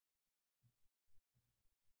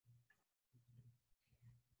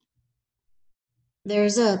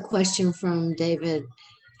 There's a question from David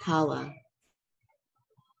Hala.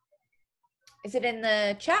 Is it in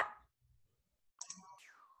the chat?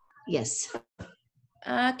 Yes.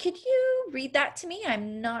 Could you read that to me?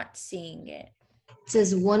 I'm not seeing it. It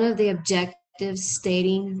says one of the objectives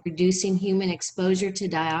stating reducing human exposure to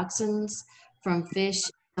dioxins from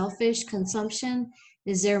shellfish consumption.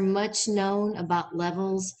 Is there much known about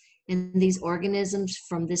levels in these organisms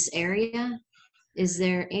from this area? Is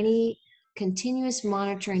there any continuous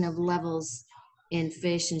monitoring of levels in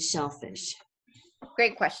fish and shellfish?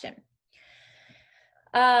 Great question.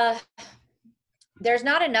 There's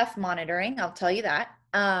not enough monitoring, I'll tell you that.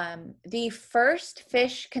 The first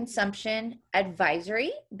fish consumption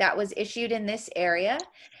advisory that was issued in this area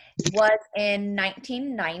was in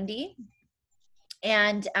 1990.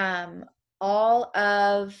 And all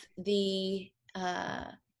of the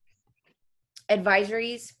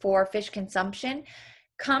advisories for fish consumption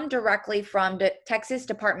come directly from the Texas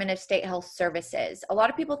Department of State Health Services. A lot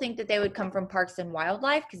of people think that they would come from Parks and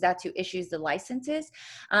Wildlife because that's who issues the licenses,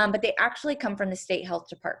 but they actually come from the State Health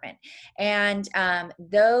Department. And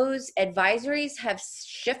those advisories have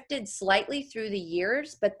shifted slightly through the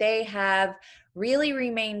years, but they have really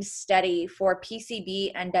remained steady for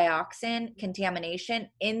PCB and dioxin contamination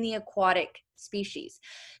in the aquatic species.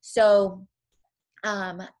 So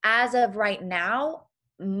as of right now,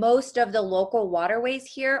 most of the local waterways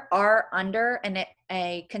here are under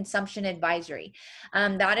a consumption advisory.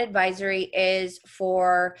 That advisory is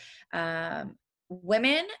for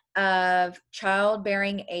women of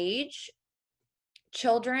childbearing age,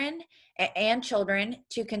 children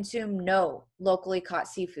to consume no locally caught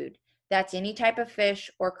seafood. That's any type of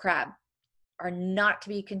fish or crab are not to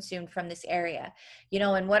be consumed from this area.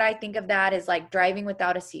 And what I think of that is like driving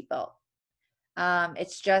without a seatbelt.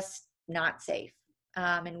 It's just not safe.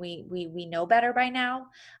 And we know better by now.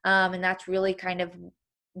 And that's really kind of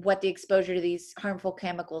what the exposure to these harmful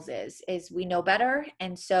chemicals is we know better.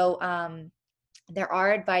 And so there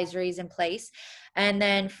are advisories in place. And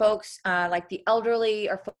then folks like the elderly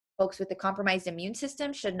or folks with a compromised immune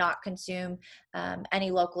system should not consume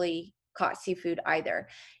any locally caught seafood either.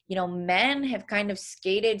 Men have kind of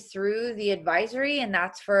skated through the advisory, and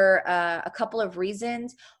that's for a couple of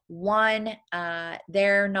reasons. One,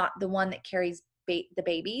 they're not the one that carries the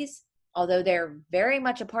babies, although they're very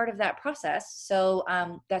much a part of that process. So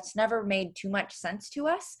that's never made too much sense to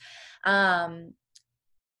us. And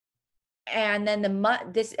then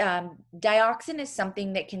this dioxin is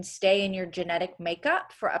something that can stay in your genetic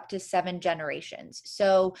makeup for up to 7 generations.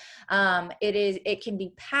 So it can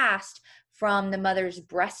be passed from the mother's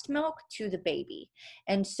breast milk to the baby.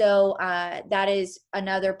 And so that is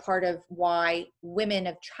another part of why women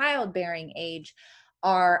of childbearing age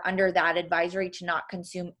are under that advisory to not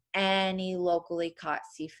consume any locally caught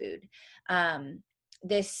seafood.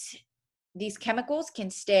 These chemicals can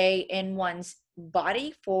stay in one's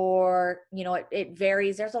body for, it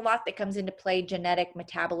varies. There's a lot that comes into play: genetic,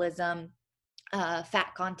 metabolism,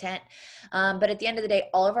 fat content. But at the end of the day,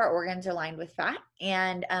 all of our organs are lined with fat,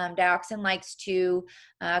 and dioxin likes to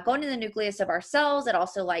go into the nucleus of our cells. It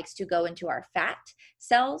also likes to go into our fat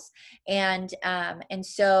cells. And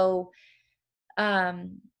so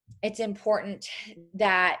it's important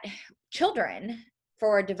that children,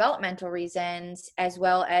 for developmental reasons, as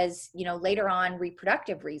well as, later on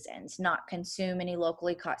reproductive reasons, not consume any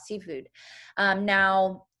locally caught seafood.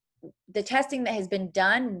 Now, the testing that has been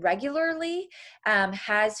done regularly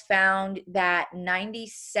has found that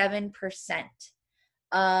 97%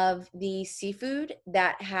 of the seafood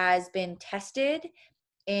that has been tested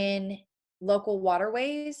in local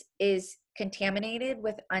waterways is contaminated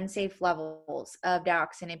with unsafe levels of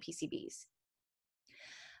dioxin and PCBs.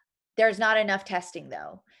 There's not enough testing,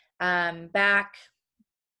 though. Back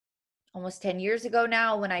almost 10 years ago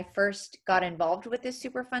now, when I first got involved with this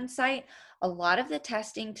Superfund site, a lot of the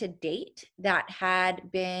testing to date that had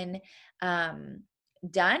been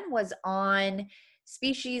done was on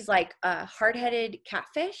species like hard-headed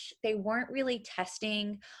catfish. They weren't really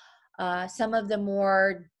testing some of the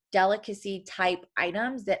more delicacy type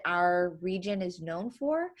items that our region is known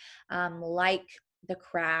for, like the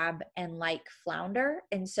crab and like flounder.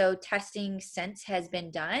 And so testing since has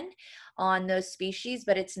been done on those species,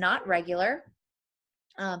 but it's not regular.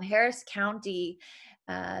 Harris County,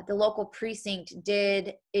 the local precinct,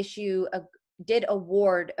 did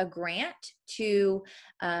award a grant to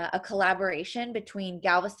a collaboration between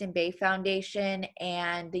Galveston Bay Foundation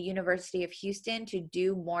and the University of Houston to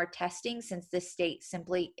do more testing, since the state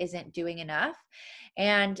simply isn't doing enough.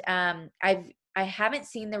 And I haven't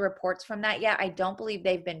seen the reports from that yet. I don't believe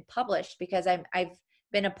they've been published, because I've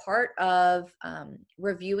been a part of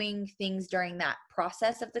reviewing things during that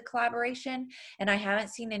process of the collaboration, and I haven't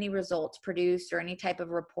seen any results produced or any type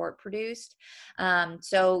of report produced.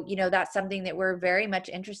 So, that's something that we're very much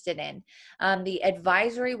interested in. The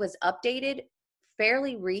advisory was updated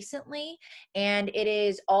fairly recently, and it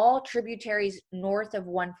is all tributaries north of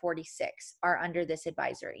 146 are under this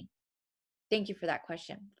advisory. Thank you for that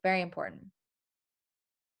question. Very important.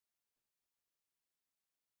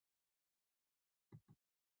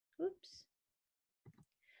 Oops.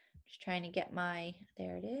 Just trying to get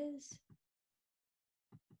there it is.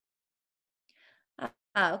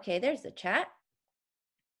 Okay, there's the chat.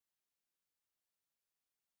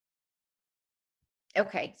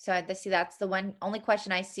 Okay, so that's the only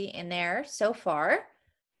question I see in there so far.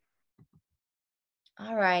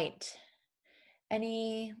 All right. Let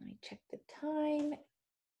me check the time.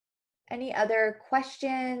 Any other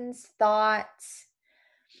questions, thoughts?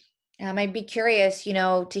 I'd be curious,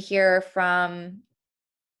 to hear from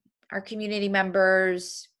our community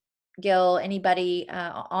members, Gil, anybody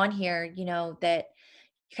on here, that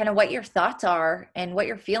kind of what your thoughts are and what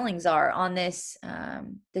your feelings are on this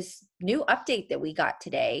this new update that we got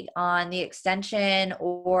today on the extension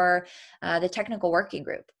or the technical working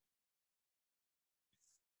group.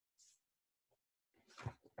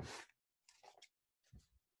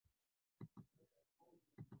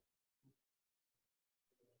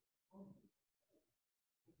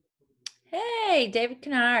 Hey, David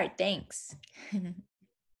Kennard, thanks.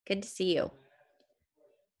 Good to see you.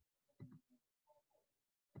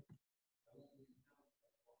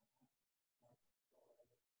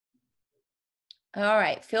 All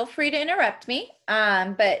right, feel free to interrupt me,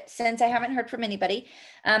 but since I haven't heard from anybody,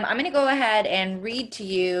 I'm going to go ahead and read to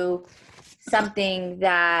you something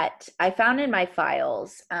that I found in my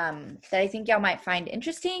files that I think y'all might find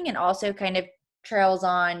interesting, and also kind of trails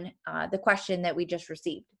on the question that we just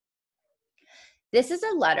received. This is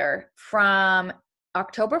a letter from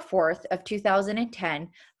October 4th of 2010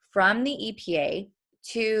 from the EPA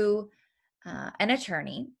to an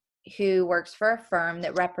attorney who works for a firm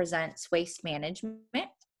that represents waste management.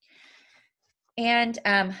 And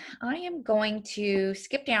I am going to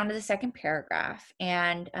skip down to the second paragraph.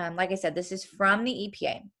 And like I said, this is from the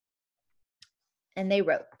EPA. And they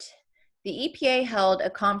wrote, the EPA held a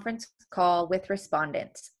conference call with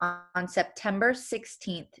respondents on September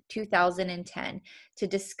 16th, 2010 to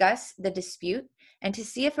discuss the dispute and to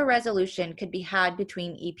see if a resolution could be had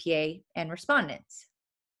between EPA and respondents.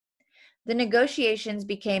 The negotiations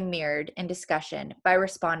became mirrored in discussion by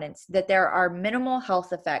respondents that there are minimal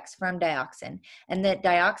health effects from dioxin and that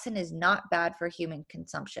dioxin is not bad for human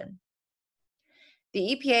consumption.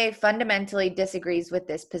 The EPA fundamentally disagrees with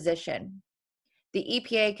this position. The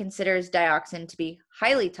EPA considers dioxin to be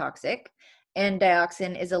highly toxic, and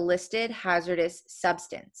dioxin is a listed hazardous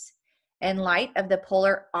substance. in light of the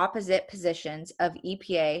polar opposite positions of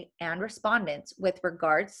EPA and respondents with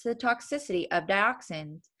regards to the toxicity of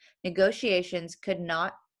dioxins, negotiations could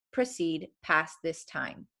not proceed past this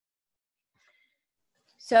time.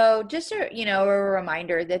 So just a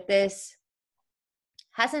reminder that this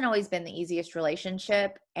hasn't always been the easiest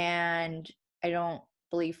relationship, and I don't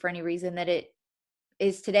believe for any reason that it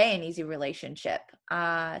is today an easy relationship.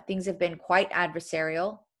 Things have been quite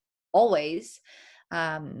adversarial, always,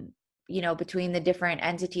 between the different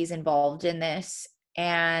entities involved in this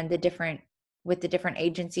and the different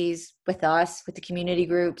agencies, with us, with the community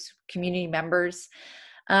groups, community members.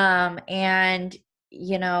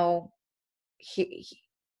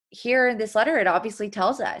 Here in this letter, it obviously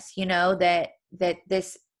tells us, that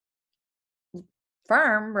this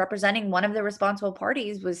firm representing one of the responsible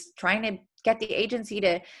parties was trying to get the agency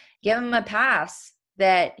to give them a pass,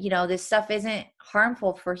 that, this stuff isn't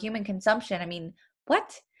harmful for human consumption. I mean,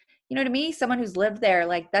 what? To me, someone who's lived there,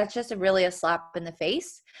 like, that's just really a slap in the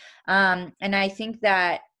face. And I think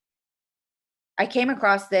that I came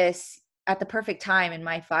across this at the perfect time in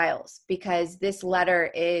my files, because this letter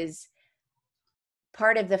is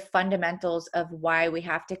part of the fundamentals of why we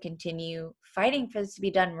have to continue fighting for this to be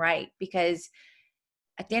done right. Because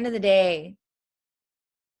at the end of the day,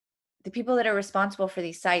 the people that are responsible for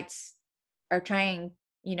these sites are trying,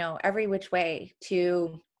 every which way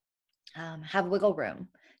to have wiggle room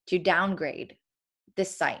to downgrade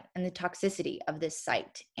this site and the toxicity of this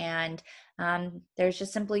site. And there's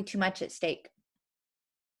just simply too much at stake.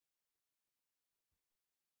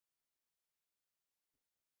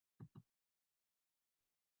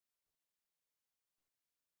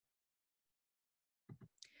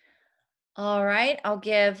 All right, I'll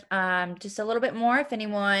give just a little bit more. If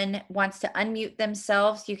anyone wants to unmute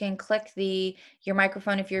themselves, you can click your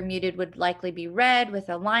microphone. If you're muted, would likely be red with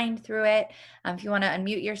a line through it. If you want to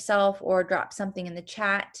unmute yourself or drop something in the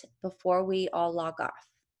chat before we all log off.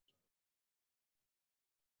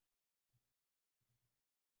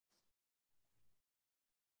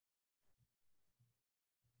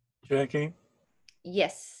 Jackie?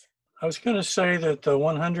 Yes. I was going to say that the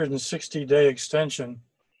 160-day extension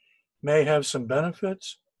may have some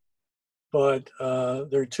benefits, but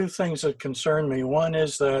there are two things that concern me. One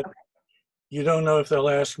is that you don't know if they'll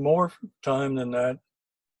ask more time than that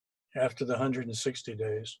after the 160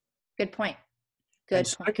 days. Good point. And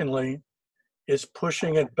secondly, it's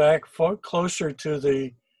pushing it back closer to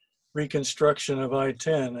the reconstruction of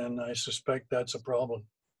I-10, and I suspect that's a problem.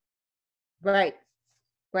 Right.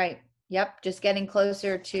 Yep, just getting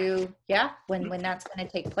closer to, when that's going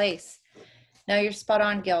to take place. No, you're spot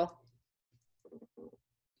on, Gil.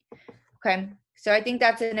 Okay, so I think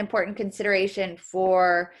that's an important consideration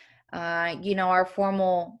for, our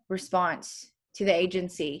formal response to the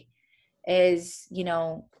agency is,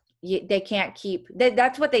 they can't keep,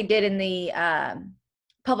 that's what they did in the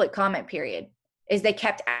public comment period, is they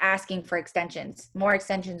kept asking for extensions, more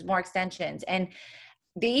extensions. And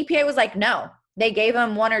the EPA was like, no. They gave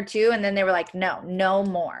them one or two, and then they were like, no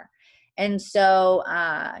more. And so,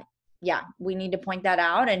 we need to point that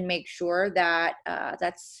out and make sure that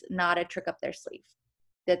that's not a trick up their sleeve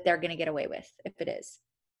that they're going to get away with, if it is.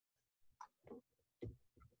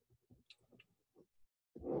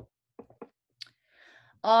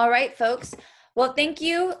 All right, folks. Well, thank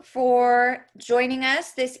you for joining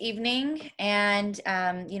us this evening and,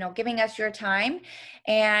 giving us your time.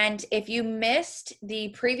 And if you missed the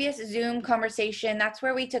previous Zoom conversation, that's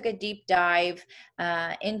where we took a deep dive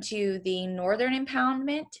into the Northern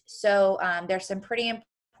impoundment. So there's some pretty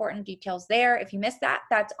important details there. If you missed that,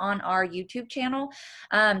 that's on our YouTube channel.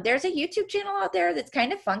 There's a YouTube channel out there that's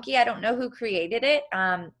kind of funky. I don't know who created it,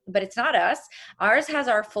 but it's not us. Ours has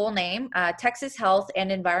our full name, Texas Health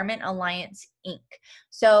and Environment Alliance, Inc.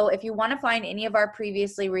 So if you want to find any of our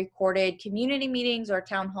previously recorded community meetings or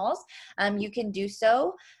town halls, you can do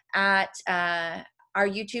so at our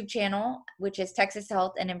YouTube channel, which is Texas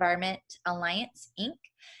Health and Environment Alliance, Inc.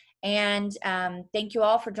 And thank you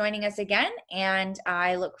all for joining us again. And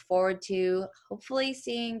I look forward to hopefully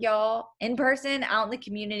seeing y'all in person out in the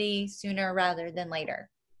community sooner rather than later.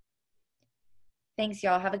 Thanks,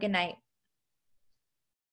 y'all. Have a good night.